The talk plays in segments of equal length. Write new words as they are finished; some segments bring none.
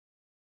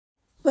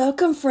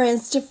Welcome,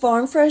 friends, to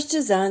Farm Fresh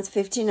Designs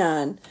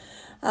 59.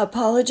 I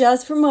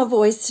apologize for my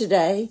voice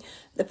today.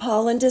 The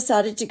pollen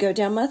decided to go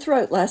down my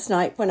throat last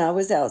night when I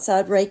was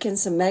outside raking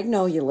some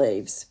magnolia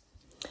leaves.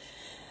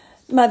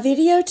 My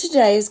video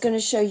today is going to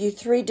show you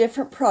 3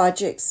 different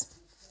projects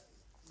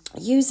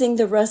using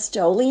the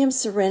Rust-Oleum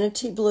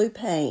Serenity Blue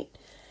paint.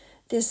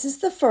 This is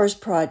the first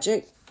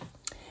project.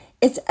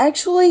 It's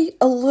actually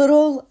a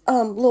little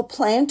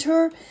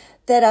planter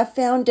that I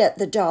found at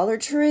the Dollar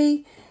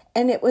Tree,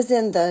 and it was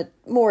in the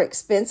more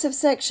expensive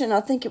section. I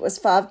think it was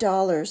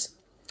 $5.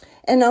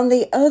 And on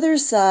the other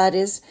side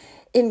is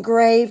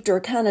engraved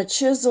or kind of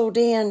chiseled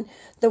in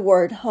the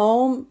word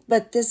home,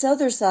 but this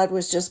other side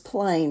was just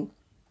plain.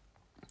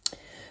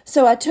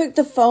 So I took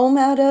the foam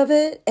out of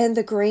it and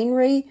the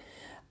greenery,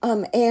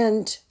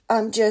 and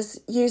I'm just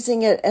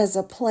using it as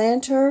a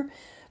planter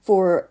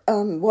for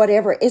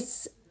whatever.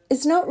 It's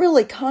not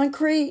really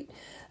concrete,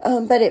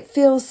 but it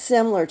feels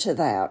similar to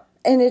that,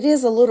 and it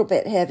is a little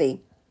bit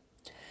heavy.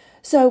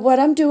 So what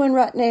I'm doing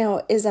right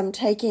now is I'm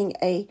taking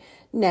a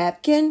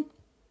napkin,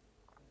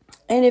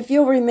 and if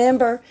you'll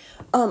remember,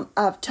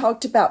 I've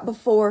talked about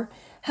before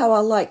how I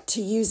like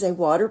to use a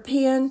water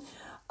pen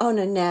on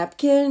a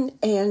napkin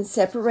and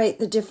separate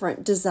the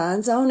different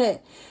designs on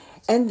it.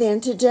 And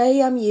then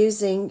today I'm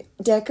using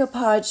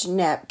decoupage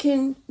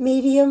napkin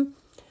medium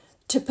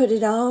to put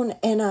it on,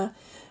 and I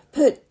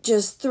put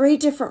just 3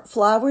 different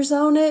flowers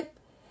on it,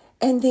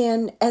 and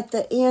then at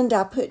the end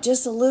I put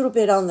just a little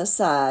bit on the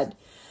side.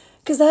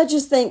 Because I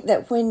just think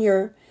that when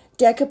you're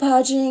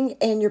decoupaging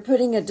and you're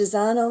putting a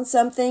design on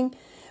something,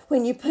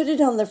 when you put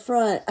it on the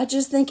front, I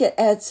just think it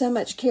adds so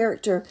much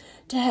character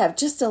to have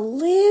just a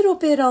little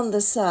bit on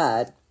the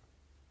side.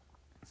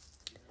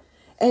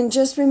 And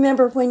just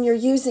remember, when you're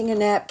using a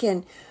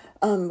napkin,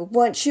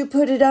 once you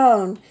put it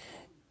on,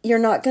 you're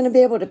not going to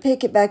be able to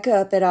pick it back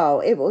up at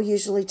all. It will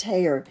usually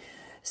tear.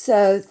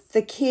 So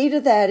the key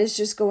to that is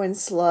just going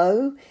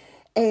slow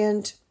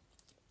and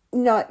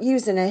not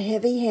using a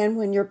heavy hand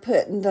when you're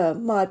putting the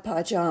Mod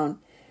Podge on.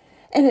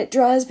 And it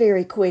dries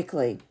very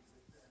quickly.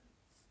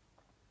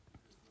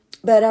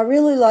 But I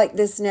really like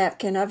this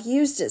napkin. I've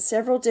used it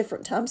several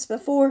different times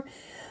before.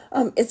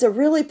 It's a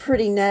really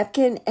pretty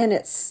napkin, and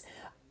it's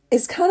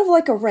kind of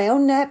like a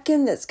round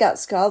napkin that's got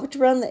scalloped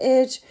around the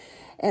edge.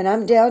 And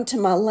I'm down to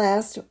my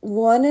last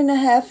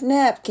 1.5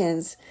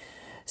 napkins.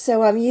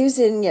 So I'm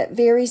using it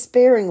very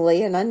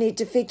sparingly, and I need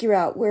to figure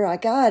out where I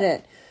got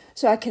it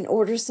so I can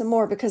order some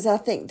more, because I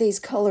think these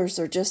colors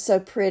are just so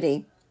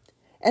pretty.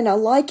 And I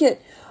like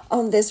it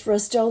on this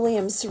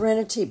Rust-Oleum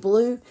Serenity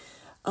Blue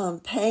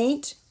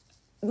paint.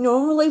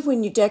 Normally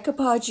when you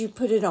decoupage, you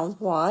put it on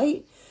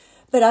white,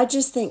 but I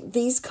just think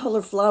these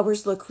color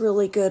flowers look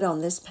really good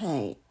on this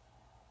paint.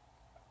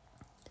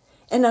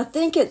 And I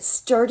think it's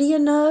sturdy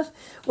enough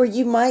where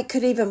you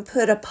could even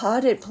put a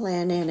potted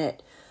plant in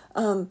it.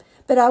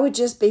 But I would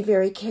just be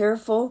very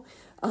careful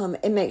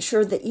and make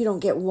sure that you don't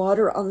get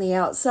water on the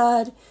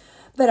outside.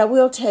 But I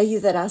will tell you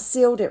that I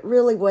sealed it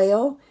really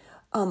well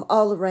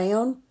all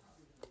around.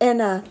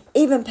 And I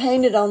even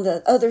painted on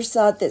the other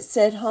side that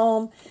said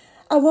home.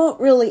 I won't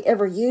really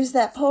ever use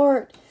that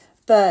part,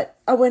 but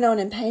I went on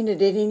and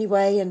painted it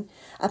anyway. And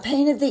I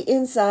painted the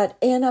inside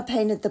and I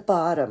painted the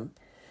bottom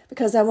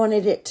because I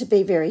wanted it to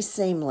be very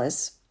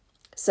seamless.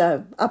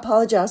 So I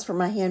apologize for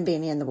my hand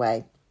being in the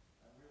way.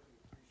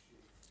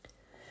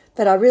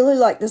 But I really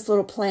like this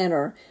little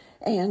planter,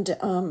 and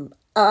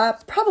I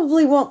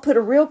probably won't put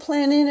a real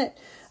plant in it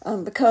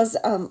because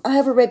I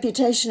have a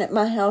reputation at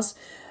my house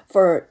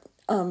for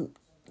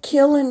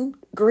killing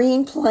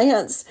green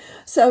plants.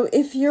 So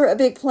if you're a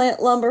big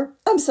plant lumber,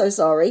 I'm so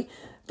sorry,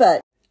 but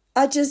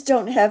I just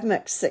don't have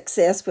much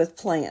success with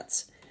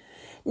plants.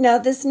 Now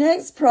this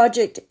next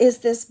project is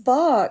this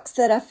box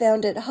that I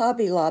found at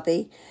Hobby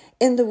Lobby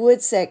in the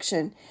wood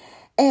section.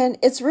 And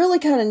it's really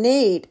kind of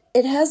neat.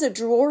 It has a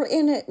drawer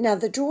in it. Now,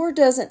 the drawer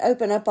doesn't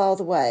open up all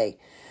the way.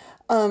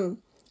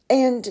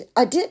 And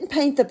I didn't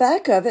paint the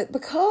back of it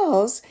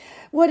because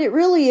what it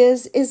really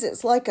is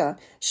it's like a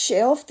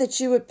shelf that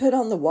you would put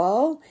on the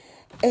wall.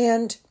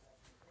 And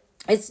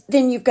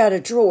then you've got a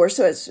drawer.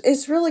 So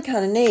it's really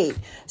kind of neat.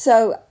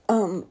 So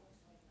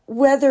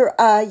whether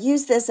I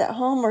use this at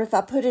home or if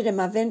I put it in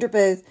my vendor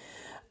booth,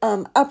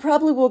 I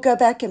probably will go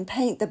back and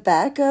paint the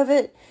back of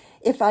it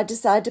if I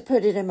decide to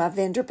put it in my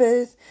vendor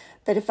booth.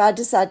 But if I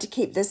decide to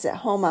keep this at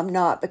home, I'm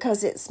not,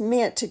 because it's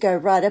meant to go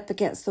right up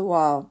against the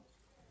wall.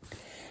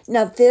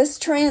 Now this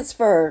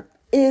transfer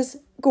is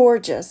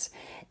gorgeous.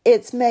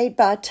 It's made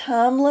by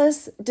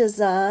Timeless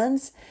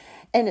Designs,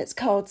 and it's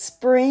called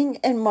Spring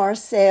and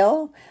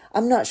Marseille.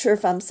 I'm not sure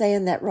if I'm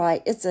saying that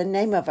right. It's the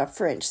name of a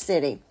French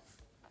city.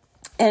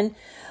 And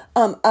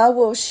I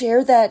will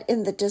share that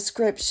in the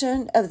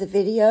description of the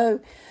video.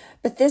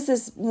 But this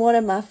is one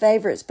of my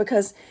favorites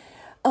because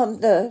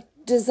the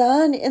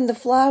design in the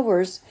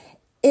flowers,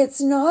 it's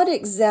not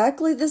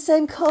exactly the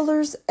same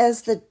colors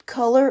as the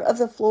color of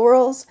the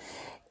florals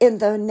in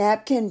the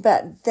napkin,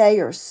 but they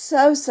are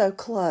so, so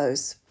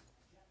close.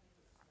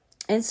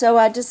 And so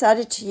I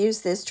decided to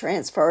use this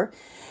transfer.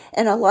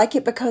 and I like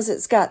it because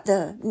it's got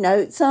the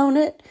notes on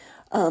it.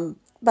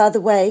 By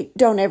the way,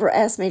 don't ever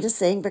ask me to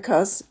sing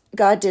because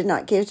God did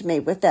not give me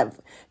with that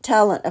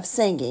talent of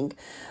singing.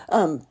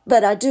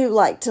 But I do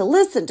like to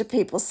listen to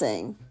people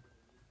sing.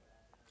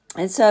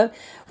 And so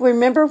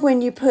remember,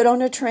 when you put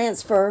on a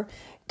transfer,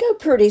 go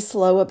pretty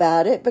slow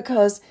about it,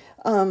 because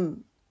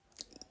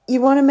you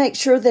want to make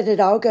sure that it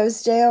all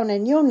goes down.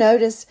 And you'll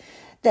notice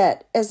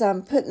that as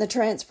I'm putting the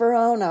transfer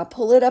on, I'll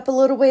pull it up a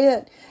little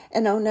bit,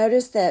 and I'll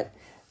notice that,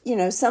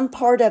 some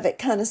part of it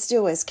kind of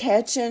still is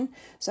catching.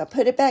 So I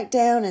put it back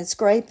down and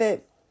scrape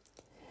it.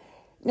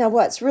 Now,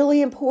 what's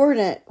really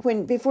important,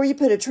 before you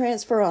put a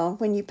transfer on,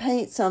 when you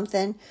paint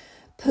something,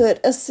 put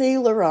a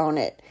sealer on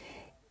it.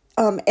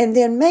 And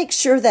then make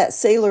sure that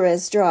sealer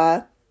is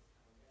dry.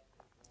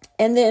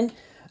 And then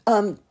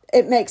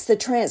it makes the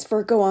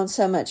transfer go on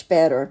so much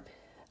better.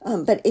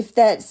 But if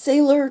that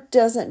sealer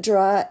doesn't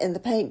dry and the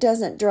paint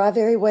doesn't dry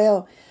very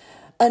well,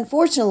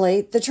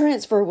 unfortunately, the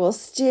transfer will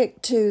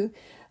stick to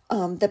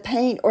the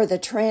paint or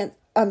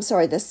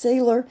the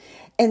sealer,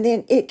 and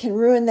then it can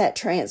ruin that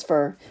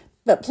transfer.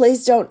 But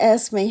please don't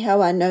ask me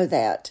how I know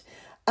that.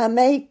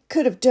 I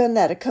could have done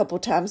that a couple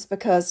times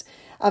because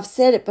I've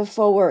said it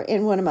before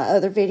in one of my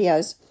other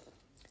videos.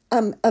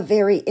 I'm a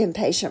very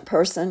impatient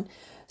person,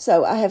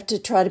 so I have to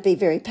try to be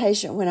very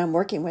patient when I'm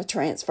working with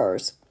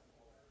transfers.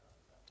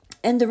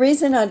 And the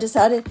reason I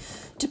decided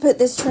to put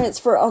this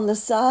transfer on the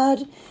side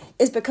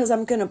is because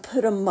I'm going to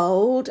put a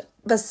mold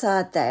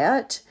beside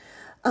that.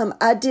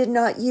 I did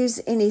not use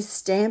any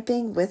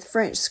stamping with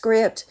French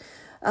script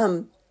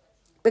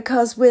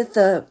because with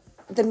the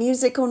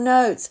musical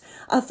notes,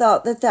 I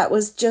thought that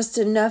was just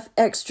enough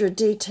extra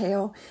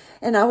detail.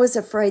 And I was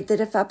afraid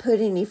that if I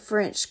put any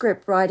French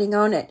script writing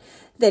on it,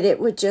 that it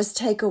would just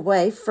take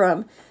away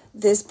from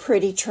this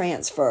pretty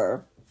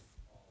transfer.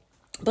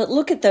 But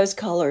look at those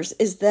colors.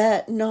 Is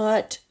that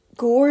not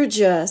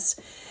gorgeous?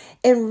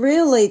 And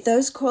really,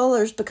 those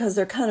colors, because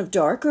they're kind of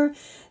darker,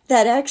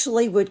 that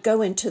actually would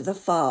go into the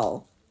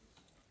fall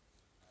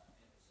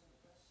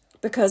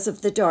because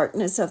of the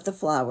darkness of the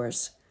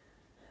flowers.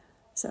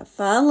 So I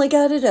finally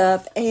got it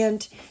up,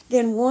 and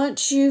then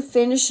once you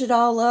finish it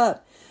all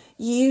up,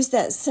 you use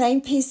that same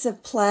piece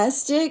of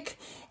plastic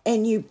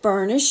and you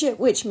burnish it,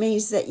 which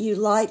means that you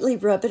lightly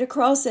rub it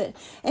across it,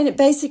 and it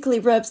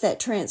basically rubs that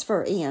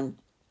transfer in.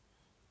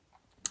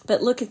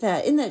 But look at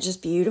that. Isn't that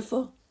just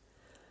beautiful?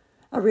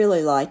 I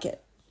really like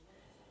it.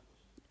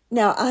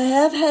 Now, I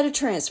have had a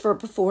transfer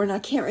before, and I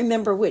can't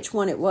remember which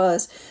one it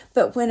was,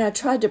 but when I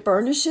tried to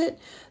burnish it,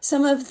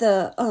 some of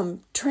the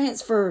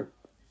transfer,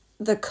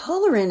 the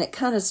color in it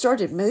kind of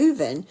started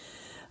moving,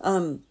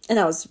 and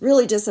I was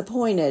really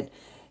disappointed.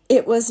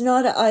 It was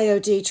not an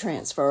IOD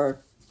transfer.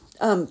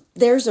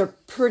 Theirs are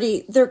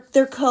pretty,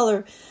 their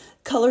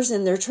colors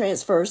in their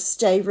transfers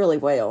stay really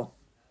well.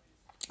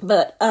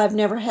 But I've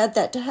never had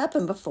that to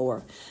happen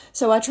before,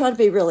 so I try to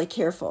be really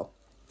careful.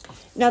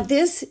 Now,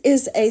 this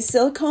is a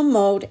silicone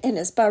mold, and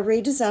it's by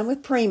Redesign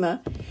with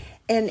Prima,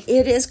 and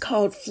it is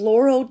called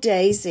Floral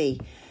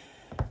Daisy.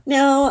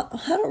 Now,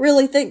 I don't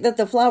really think that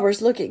the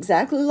flowers look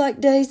exactly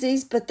like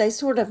daisies, but they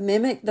sort of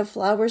mimic the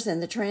flowers in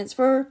the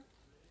transfer.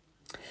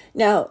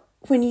 Now,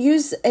 when you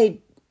use a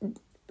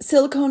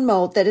silicone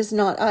mold that is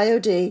not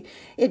IOD,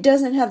 it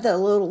doesn't have that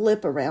little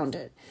lip around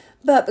it.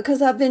 But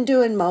because I've been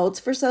doing molds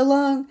for so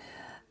long,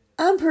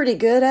 I'm pretty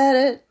good at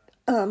it,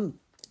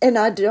 and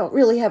I don't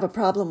really have a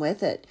problem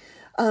with it.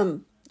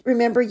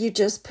 Remember, you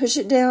just push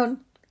it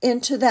down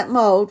into that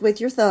mold with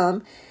your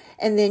thumb,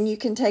 and then you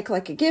can take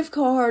like a gift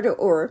card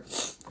or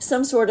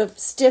some sort of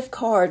stiff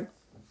card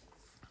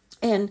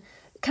and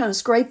kind of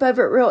scrape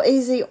over it real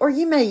easy, or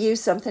you may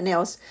use something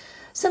else.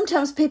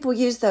 Sometimes people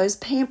use those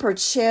Pampered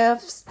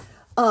Chefs,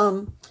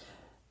 the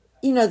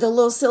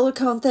little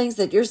silicone things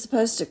that you're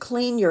supposed to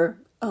clean your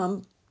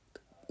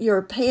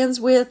pans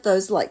with,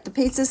 those like the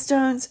pizza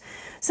stones.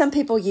 Some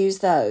people use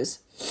those.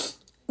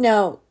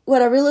 Now,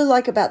 what I really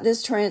like about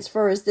this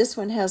transfer is this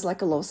one has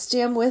like a little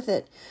stem with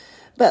it.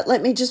 But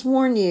let me just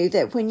warn you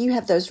that when you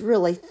have those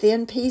really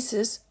thin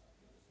pieces,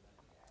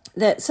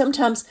 that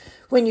sometimes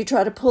when you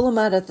try to pull them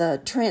out of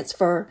the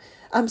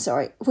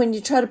when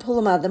you try to pull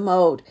them out of the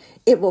mold,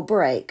 it will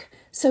break.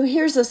 So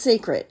here's a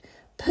secret.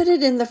 Put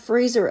it in the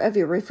freezer of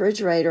your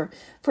refrigerator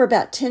for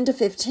about 10 to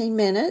 15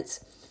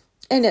 minutes,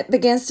 and it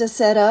begins to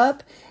set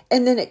up,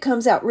 and then it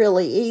comes out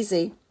really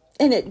easy.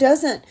 And it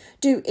doesn't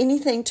do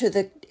anything to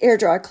the air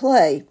dry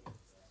clay.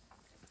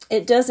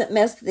 It doesn't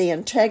mess the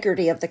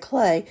integrity of the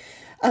clay.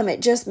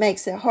 It just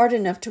makes it hard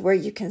enough to where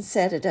you can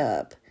set it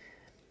up.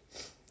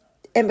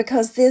 And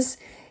because this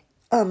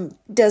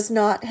does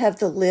not have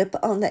the lip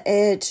on the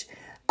edge,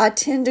 I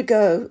tend to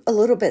go a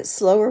little bit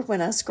slower when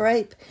I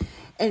scrape.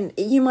 And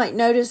you might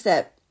notice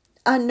that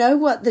I know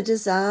what the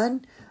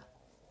design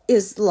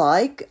is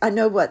like. I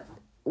know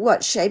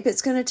what shape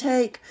it's going to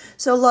take.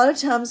 So a lot of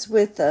times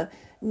with the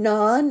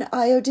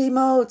non-IOD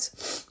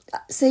molds,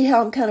 see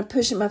how I'm kind of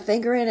pushing my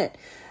finger in it?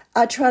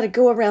 I try to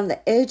go around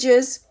the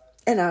edges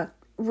and I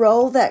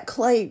roll that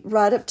clay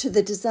right up to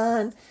the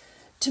design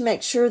to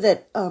make sure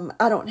that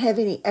I don't have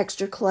any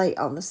extra clay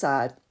on the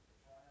side.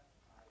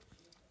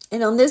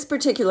 And on this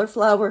particular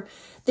flower,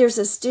 there's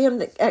a stem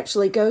that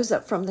actually goes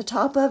up from the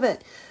top of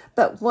it.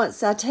 But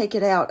once I take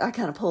it out, I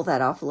kind of pull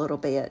that off a little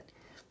bit.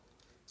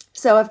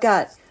 So I've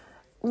got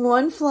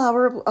one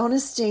flower on a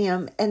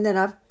stem, and then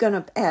I'm going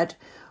to add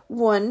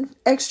one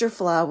extra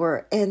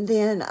flower. And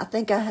then I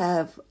think I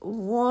have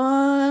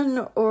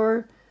one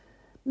or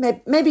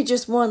maybe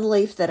just one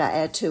leaf that I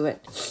add to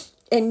it.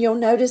 And you'll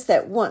notice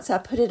that once I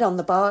put it on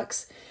the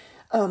box,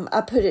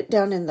 I put it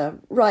down in the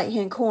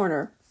right-hand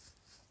corner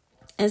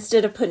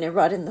instead of putting it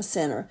right in the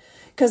center,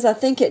 because I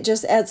think it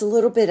just adds a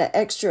little bit of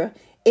extra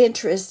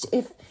interest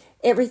if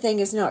everything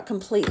is not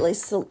completely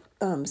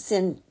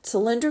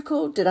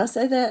cylindrical. Did I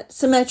say that?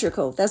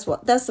 Symmetrical. That's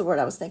the word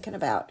I was thinking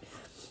about.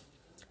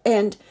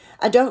 And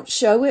I don't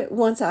show it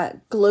once I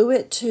glue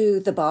it to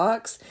the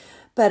box,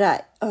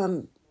 but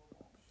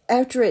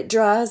after it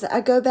dries,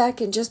 I go back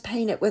and just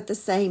paint it with the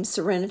same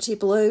Serenity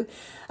Blue.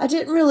 I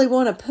didn't really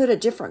want to put a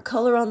different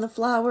color on the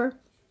flower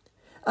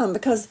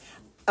because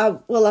I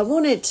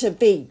wanted to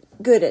be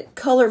good at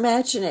color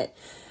matching it.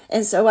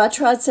 And so I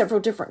tried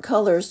several different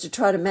colors to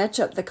try to match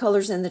up the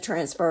colors in the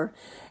transfer.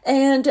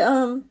 And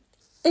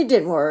it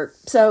didn't work.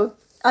 So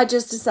I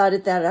just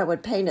decided that I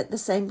would paint it the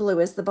same blue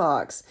as the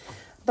box.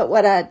 But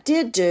what I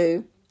did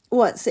do,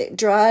 once it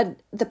dried,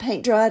 the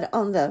paint dried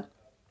on the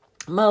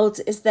molds,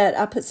 is that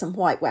I put some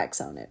white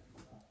wax on it.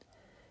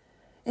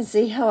 And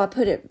see how I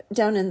put it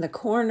down in the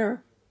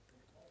corner?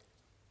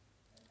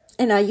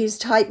 And I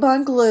used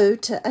Titebond glue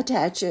to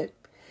attach it.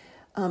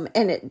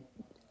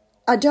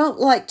 I don't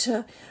like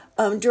to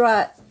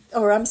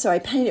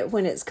paint it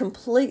when it's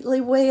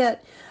completely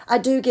wet. I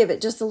do give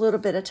it just a little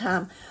bit of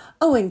time.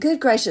 Oh, and good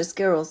gracious,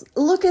 girls,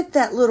 look at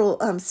that little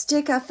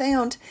stick I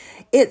found.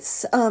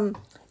 It's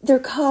they're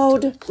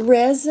called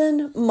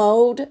resin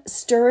mold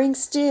stirring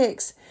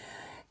sticks.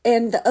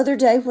 And the other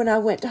day when I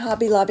went to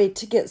Hobby Lobby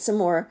to get some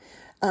more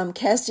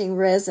casting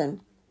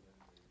resin,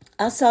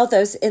 I saw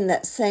those in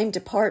that same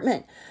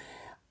department.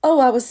 Oh,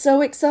 I was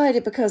so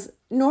excited because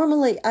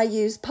normally I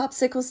use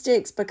popsicle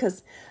sticks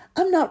because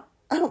I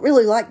don't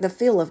really like the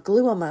feel of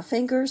glue on my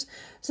fingers,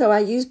 so I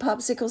use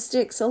popsicle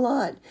sticks a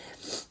lot.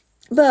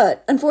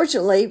 But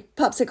unfortunately,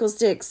 popsicle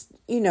sticks,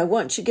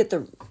 once you get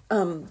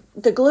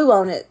the glue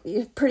on it,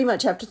 you pretty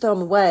much have to throw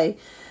them away.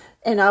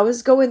 And I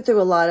was going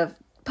through a lot of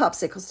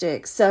popsicle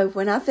sticks. So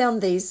when I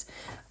found these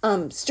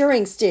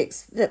stirring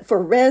sticks that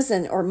for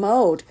resin or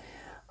mold,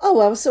 oh,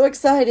 I was so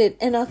excited.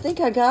 And I think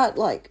I got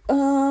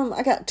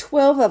I got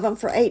 12 of them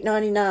for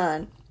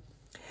 $8.99.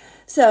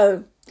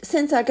 So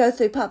since I go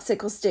through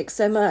popsicle sticks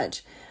so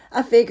much,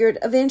 I figured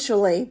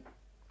eventually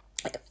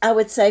I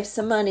would save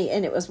some money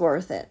and it was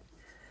worth it.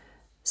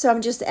 So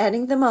I'm just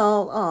adding them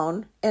all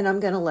on, and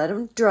I'm going to let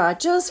them dry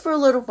just for a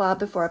little while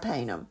before I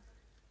paint them.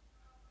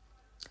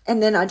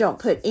 And then I don't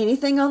put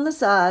anything on the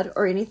side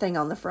or anything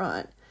on the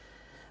front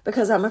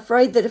because I'm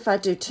afraid that if I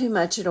do too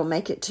much, it'll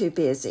make it too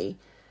busy.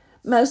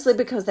 Mostly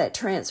because that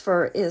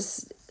transfer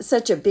is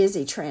such a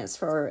busy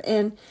transfer.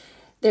 And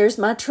there's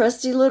my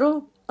trusty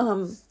little,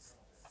 oh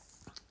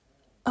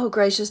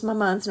gracious, my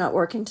mind's not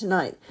working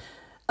tonight.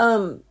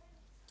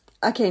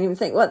 I can't even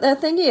think what that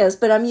thing is,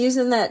 but I'm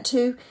using that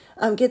to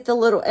get the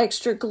little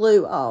extra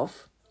glue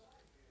off.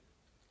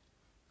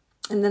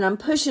 And then I'm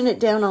pushing it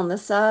down on the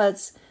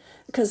sides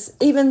because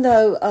even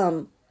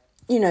though,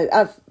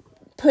 I've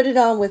put it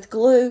on with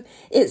glue,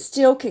 it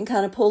still can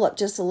kind of pull up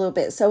just a little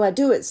bit. So I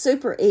do it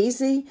super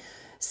easy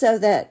so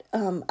that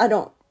I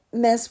don't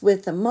mess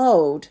with the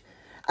mold.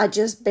 I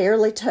just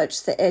barely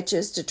touch the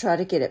edges to try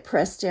to get it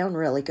pressed down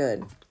really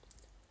good.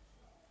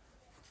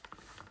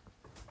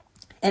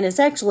 And it's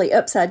actually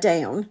upside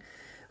down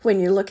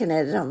when you're looking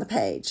at it on the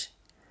page.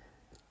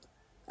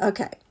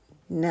 Okay,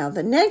 now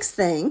the next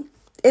thing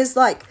is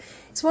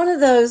it's one of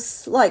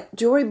those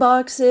jewelry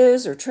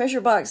boxes or treasure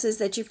boxes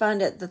that you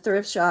find at the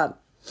thrift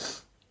shop.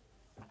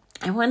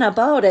 And when I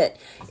bought it,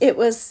 it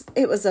was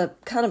a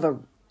kind of a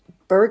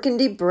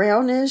burgundy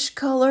brownish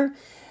color.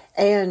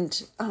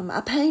 And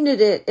I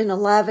painted it in a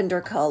lavender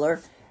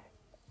color.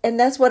 And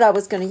that's what I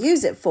was going to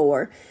use it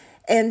for.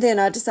 And then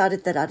I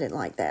decided that I didn't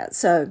like that.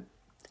 So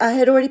I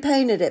had already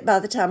painted it by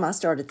the time I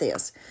started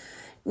this.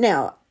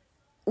 Now,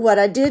 what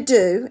I did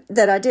do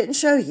that I didn't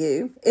show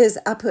you is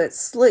I put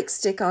Slick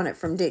Stick on it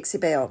from Dixie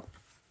Belle.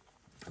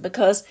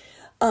 Because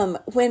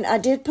when I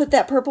did put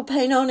that purple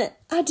paint on it,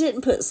 I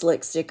didn't put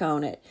Slick Stick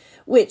on it,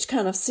 which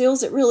kind of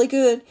seals it really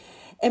good.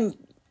 And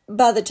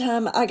by the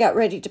time I got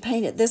ready to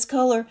paint it this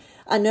color,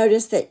 I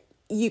noticed that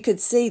you could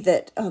see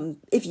that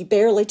if you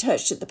barely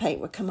touched it, the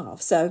paint would come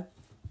off. So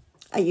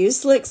I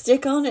used Slick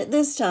Stick on it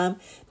this time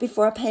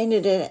before I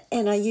painted it,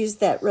 and I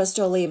used that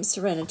Rust-Oleum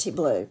Serenity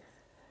Blue.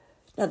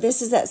 Now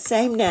this is that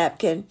same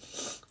napkin,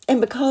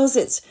 and because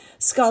it's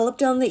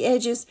scalloped on the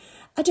edges,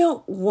 I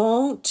don't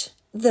want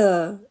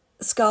the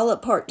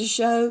scallop part to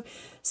show.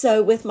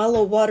 So with my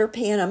little water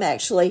pen, I'm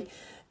actually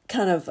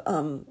kind of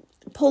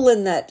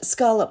pulling that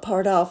scallop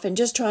part off and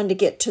just trying to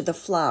get to the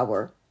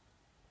flower.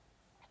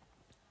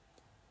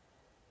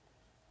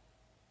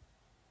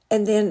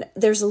 and then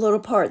there's a little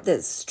part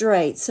that's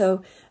straight.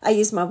 So I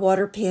use my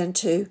water pen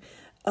to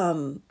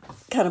kind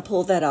of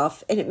pull that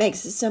off, and it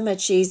makes it so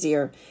much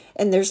easier,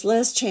 and there's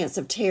less chance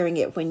of tearing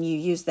it when you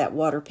use that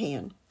water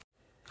pen.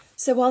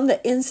 So on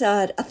the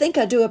inside, I think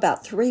I do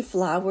about 3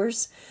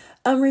 flowers.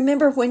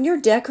 Remember, when you're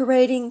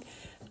decorating,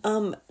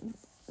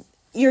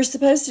 you're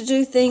supposed to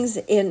do things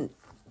in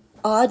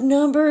odd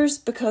numbers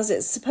because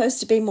it's supposed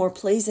to be more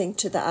pleasing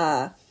to the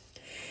eye.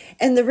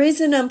 And the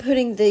reason I'm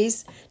putting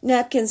these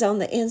napkins on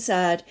the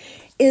inside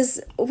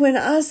is when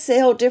I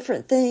sell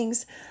different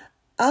things,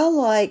 I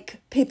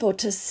like people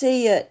to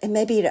see it and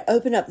maybe to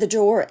open up the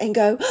drawer and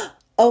go,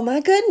 oh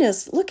my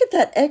goodness, look at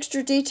that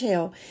extra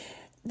detail,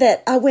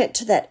 that I went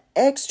to that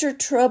extra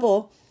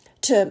trouble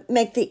to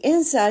make the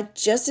inside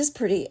just as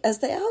pretty as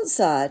the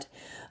outside.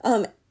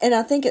 And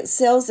I think it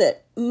sells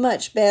it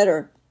much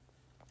better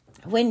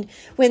when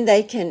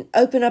they can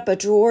open up a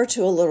drawer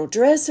to a little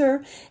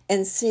dresser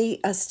and see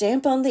a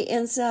stamp on the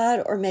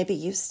inside, or maybe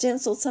you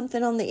stenciled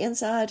something on the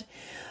inside.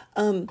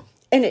 And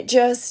it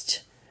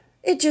just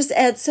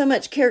adds so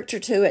much character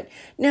to it.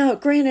 Now,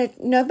 granted,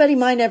 nobody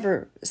might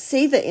ever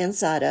see the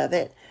inside of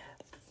it,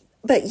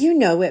 but you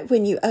know it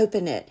when you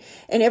open it.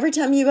 And every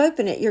time you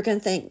open it, you're going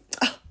to think,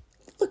 oh,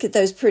 look at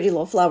those pretty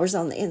little flowers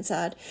on the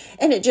inside.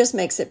 And it just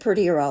makes it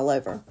prettier all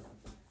over.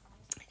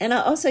 And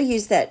I also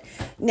use that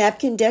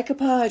napkin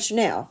decoupage.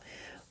 Now,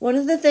 one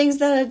of the things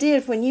that I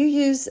did, when you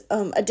use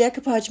a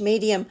decoupage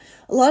medium,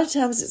 a lot of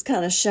times it's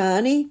kind of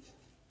shiny.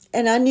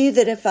 And I knew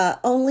that if I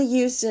only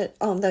used it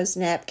on those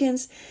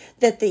napkins,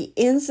 that the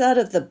inside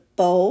of the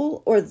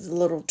bowl or the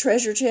little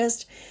treasure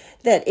chest,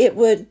 that it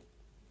would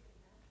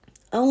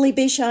only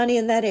be shiny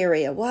in that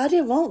area. Well, I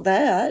didn't want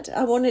that.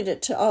 I wanted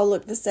it to all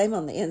look the same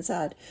on the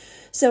inside.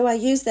 So I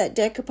used that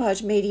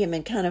decoupage medium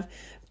and kind of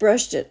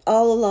brushed it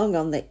all along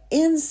on the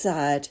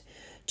inside,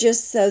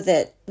 just so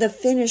that the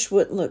finish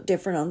wouldn't look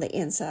different on the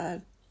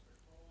inside.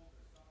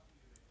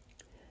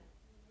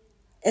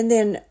 And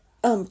then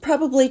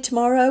probably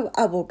tomorrow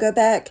I will go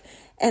back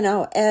and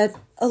I'll add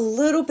a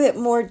little bit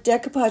more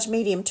decoupage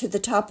medium to the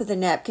top of the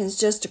napkins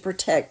just to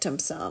protect them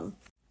some.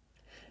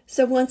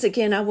 So once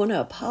again, I want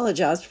to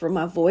apologize for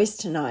my voice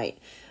tonight.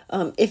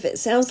 If it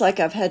sounds like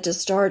I've had to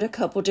start a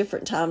couple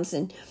different times,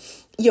 and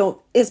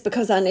it's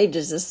because I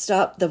needed to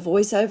stop the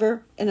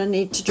voiceover and I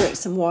need to drink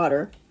some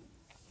water.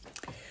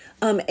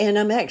 And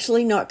I'm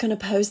actually not going to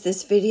post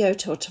this video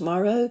till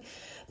tomorrow.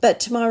 But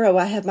tomorrow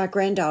I have my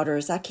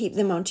granddaughters. I keep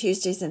them on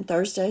Tuesdays and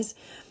Thursdays.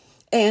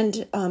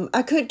 And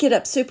I could get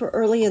up super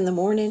early in the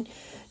morning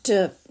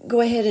to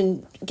go ahead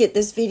and get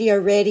this video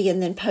ready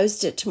and then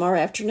post it tomorrow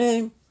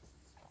afternoon.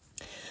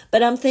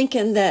 But I'm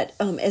thinking that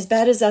as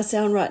bad as I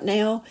sound right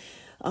now,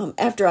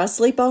 after I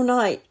sleep all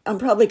night, I'm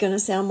probably going to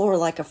sound more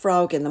like a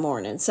frog in the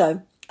morning.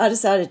 So I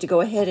decided to go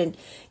ahead and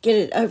get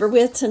it over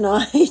with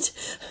tonight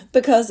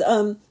because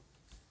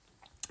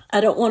I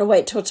don't want to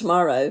wait till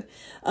tomorrow.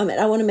 And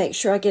I want to make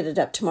sure I get it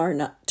up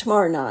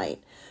tomorrow night.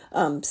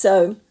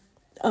 So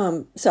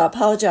I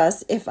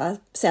apologize if I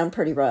sound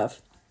pretty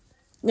rough.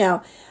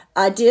 Now,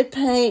 I did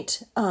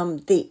paint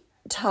the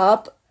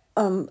top,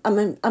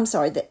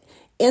 the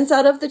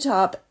inside of the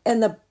top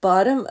and the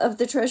bottom of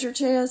the treasure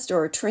chest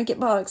or trinket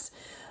box.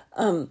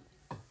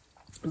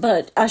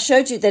 But I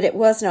showed you that it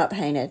was not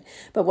painted.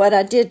 But what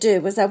I did do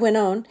was I went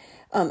on,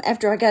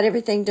 after I got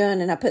everything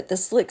done, and I put the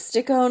slick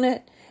stick on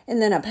it,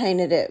 and then I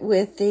painted it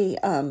with the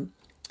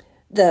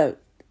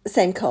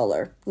same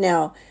color.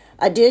 Now,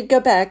 I did go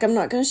back. I'm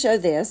not going to show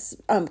this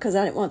because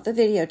I didn't want the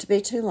video to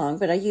be too long,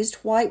 but I used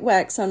white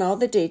wax on all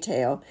the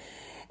detail.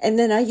 And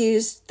then I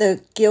used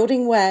the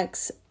gilding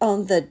wax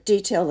on the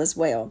detail as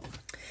well.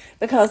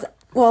 Because,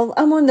 well,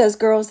 I'm one of those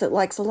girls that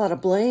likes a lot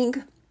of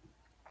bling.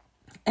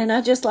 And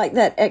I just like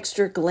that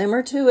extra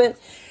glimmer to it.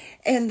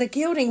 And the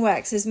gilding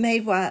wax is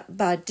made by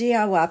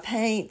DIY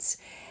Paints.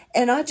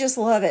 And I just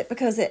love it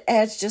because it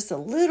adds just a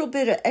little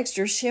bit of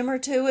extra shimmer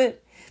to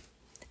it.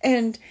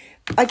 And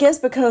I guess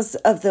because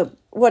of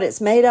what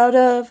it's made out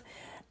of,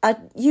 I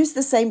use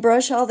the same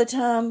brush all the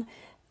time.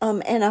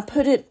 And I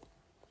put it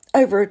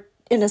over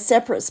in a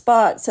separate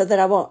spot so that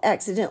I won't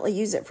accidentally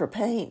use it for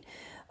paint.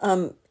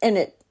 And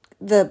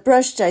the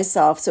brush stays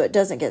soft so it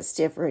doesn't get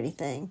stiff or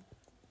anything.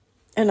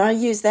 And I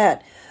use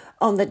that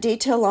on the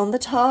detail on the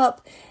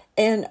top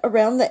and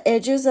around the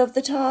edges of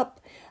the top.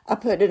 I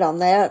put it on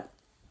that.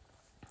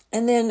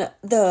 And then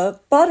the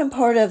bottom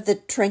part of the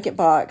trinket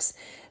box,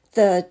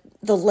 the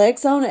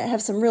legs on it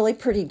have some really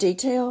pretty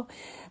detail.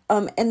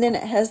 And then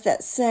it has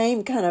that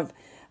same kind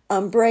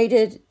of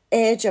braided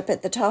edge up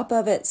at the top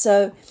of it.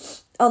 So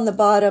on the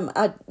bottom,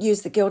 I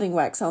use the gilding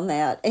wax on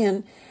that.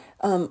 And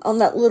on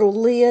that little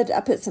lid,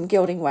 I put some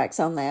gilding wax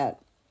on that.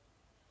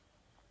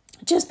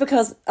 Just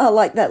because I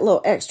like that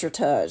little extra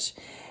touch.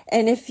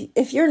 And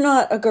if you're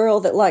not a girl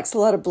that likes a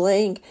lot of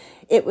bling,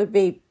 it would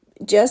be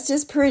just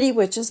as pretty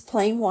with just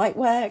plain white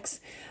wax.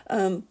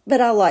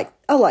 But I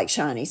like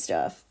shiny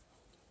stuff.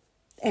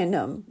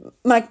 And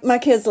my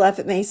kids laugh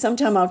at me.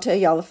 Sometime I'll tell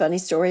y'all a funny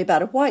story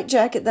about a white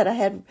jacket that I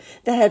had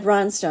that had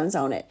rhinestones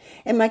on it.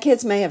 And my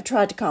kids may have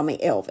tried to call me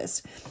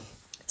Elvis.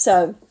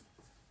 So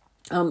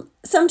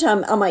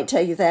Sometime I might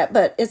tell you that,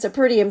 but it's a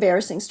pretty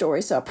embarrassing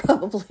story, so I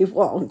probably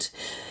won't.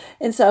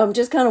 And so I'm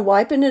just kind of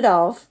wiping it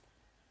off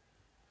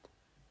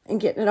and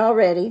getting it all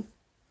ready.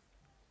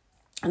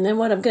 And then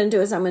what I'm going to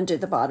do is I'm going to do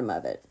the bottom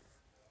of it.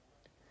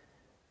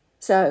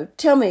 So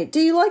tell me, do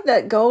you like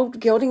that gold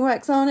gilding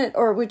wax on it?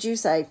 Or would you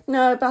say,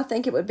 no, I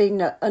think it would be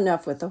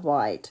enough with the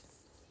white?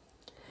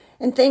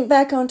 And think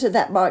back onto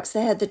that box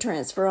that had the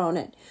transfer on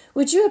it.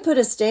 Would you have put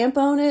a stamp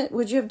on it?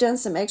 Would you have done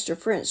some extra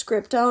French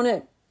script on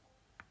it?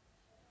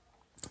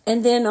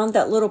 And then on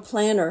that little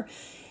planter,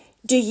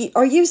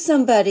 are you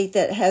somebody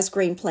that has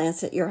green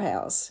plants at your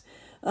house?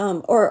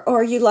 Or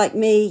are you like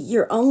me,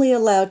 you're only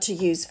allowed to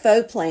use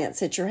faux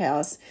plants at your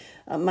house?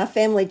 My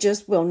family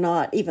just will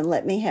not even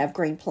let me have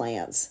green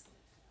plants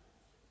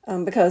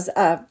because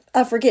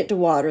I forget to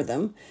water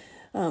them.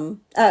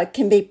 I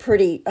can be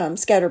pretty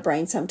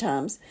scatterbrained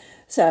sometimes.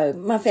 So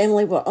my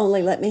family will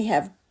only let me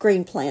have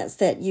green plants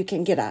that you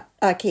can get at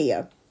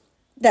IKEA.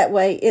 That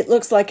way it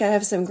looks like I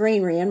have some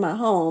greenery in my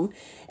home,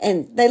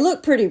 and they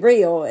look pretty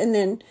real, and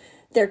then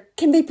they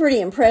can be pretty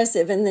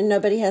impressive, and then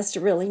nobody has to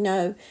really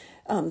know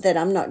that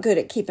I'm not good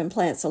at keeping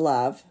plants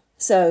alive.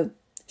 So,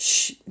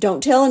 shh,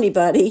 don't tell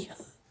anybody.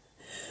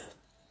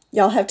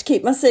 Y'all have to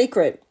keep my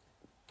secret.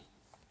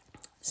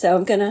 So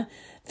I'm going to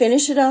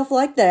finish it off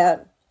like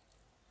that.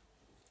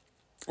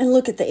 And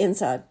look at the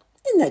inside.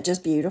 Isn't that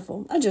just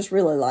beautiful? I just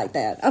really like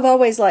that. I've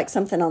always liked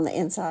something on the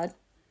inside.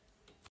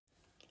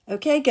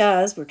 Okay,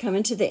 guys, we're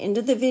coming to the end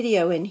of the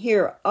video, and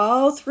here are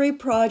all 3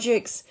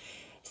 projects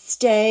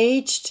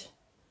staged.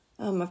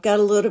 I've got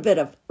a little bit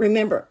of,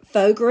 remember,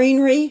 faux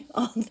greenery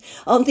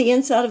on the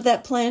inside of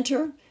that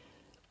planter.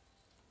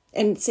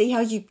 And see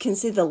how you can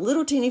see the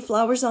little teeny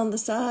flowers on the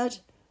side?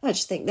 I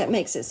just think that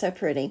makes it so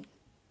pretty.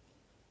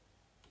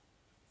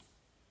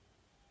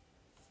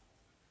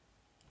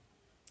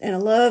 And I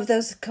love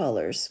those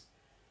colors.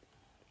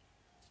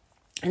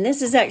 And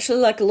this is actually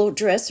like a little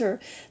dresser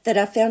that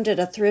I found at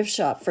a thrift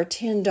shop for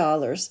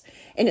 $10.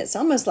 And it's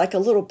almost like a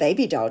little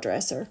baby doll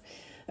dresser.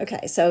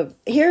 Okay, so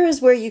here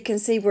is where you can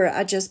see where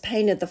I just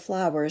painted the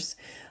flowers,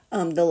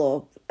 the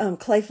little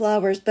clay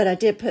flowers, but I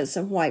did put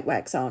some white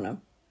wax on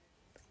them.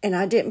 And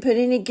I didn't put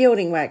any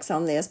gilding wax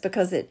on this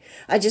because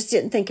I just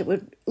didn't think it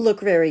would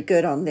look very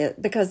good on this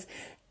because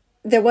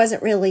there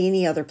wasn't really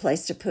any other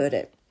place to put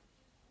it.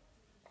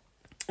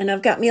 And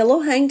I've got me a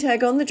little hang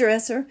tag on the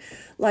dresser,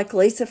 like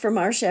Lisa from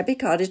our Shabby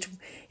Cottage.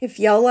 If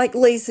y'all like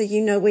Lisa, you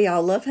know we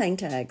all love hang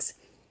tags.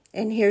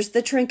 And here's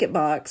the trinket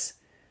box.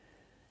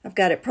 I've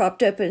got it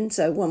propped open,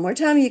 so one more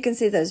time you can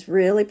see those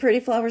really pretty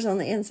flowers on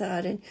the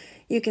inside, and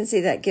you can see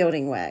that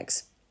gilding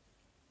wax.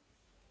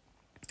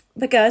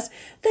 But guys,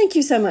 thank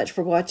you so much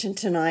for watching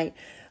tonight.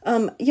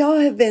 Y'all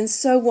have been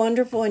so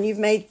wonderful, and you've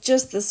made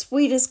just the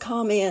sweetest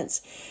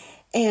comments.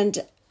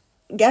 And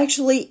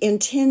actually, in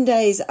 10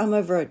 days, I'm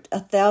over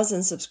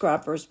 1,000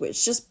 subscribers,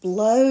 which just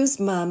blows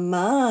my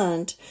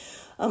mind.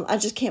 I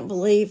just can't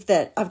believe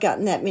that I've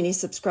gotten that many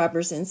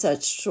subscribers in such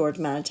a short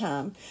amount of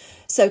time.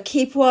 So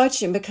keep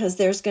watching because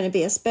there's going to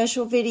be a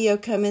special video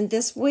coming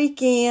this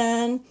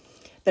weekend.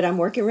 But I'm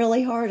working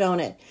really hard on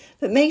it.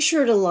 But make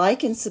sure to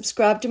like and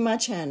subscribe to my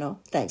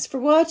channel. Thanks for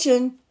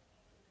watching.